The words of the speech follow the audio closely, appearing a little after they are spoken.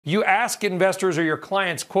You ask investors or your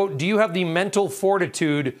clients, quote, do you have the mental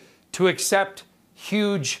fortitude to accept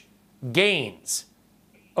huge gains?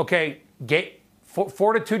 Okay,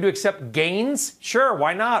 fortitude to accept gains? Sure,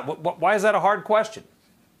 why not? Why is that a hard question?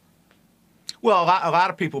 Well, a lot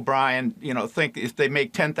of people, Brian, think if they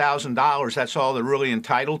make $10,000, that's all they're really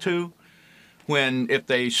entitled to. When if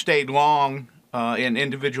they stayed long in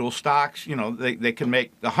individual stocks, they can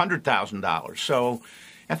make $100,000. So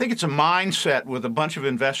I think it's a mindset with a bunch of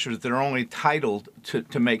investors that are only entitled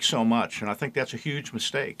to make so much, and I think that's a huge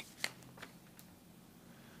mistake.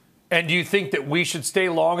 And do you think that we should stay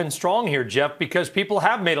long and strong here, Jeff? Because people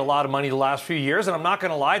have made a lot of money the last few years, and I'm not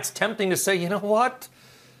going to lie, it's tempting to say, you know what?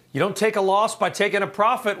 You don't take a loss by taking a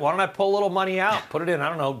profit. Why don't I pull a little money out, put it in, I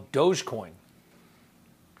don't know, Dogecoin?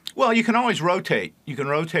 Well, you can always rotate. You can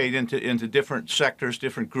rotate into different sectors,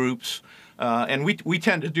 different groups. And we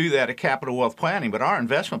tend to do that at Capital Wealth Planning, but our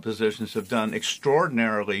investment positions have done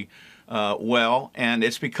extraordinarily well, and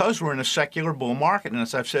it's because we're in a secular bull market. And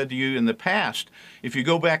as I've said to you in the past, if you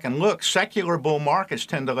go back and look, secular bull markets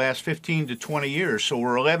tend to last 15 to 20 years. So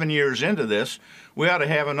we're 11 years into this. We ought to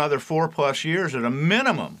have another 4+ years at a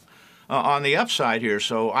minimum on the upside here.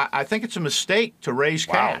 So I think it's a mistake to raise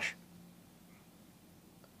cash.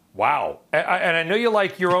 Wow. And I know you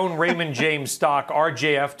like your own Raymond James stock,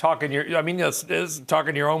 RJF, talking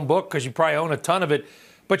your own book because you probably own a ton of it.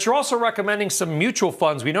 But you're also recommending some mutual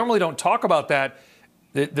funds. We normally don't talk about that.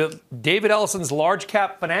 The David Ellison's Large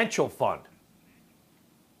Cap Financial Fund.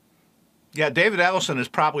 Yeah, David Ellison is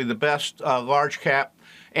probably the best large cap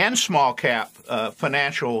and small cap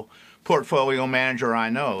financial portfolio manager I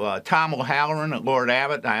know. Tom O'Halloran at Lord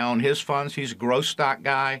Abbett, I own his funds. He's a growth stock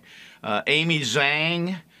guy. Amy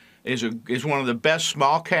Zhang is one of the best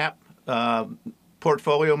small cap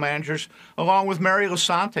portfolio managers, along with Mary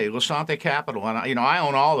Lasante Capital, and I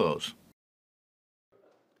own all those.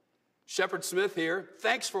 Shepard Smith here.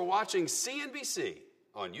 Thanks for watching CNBC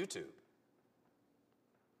on YouTube.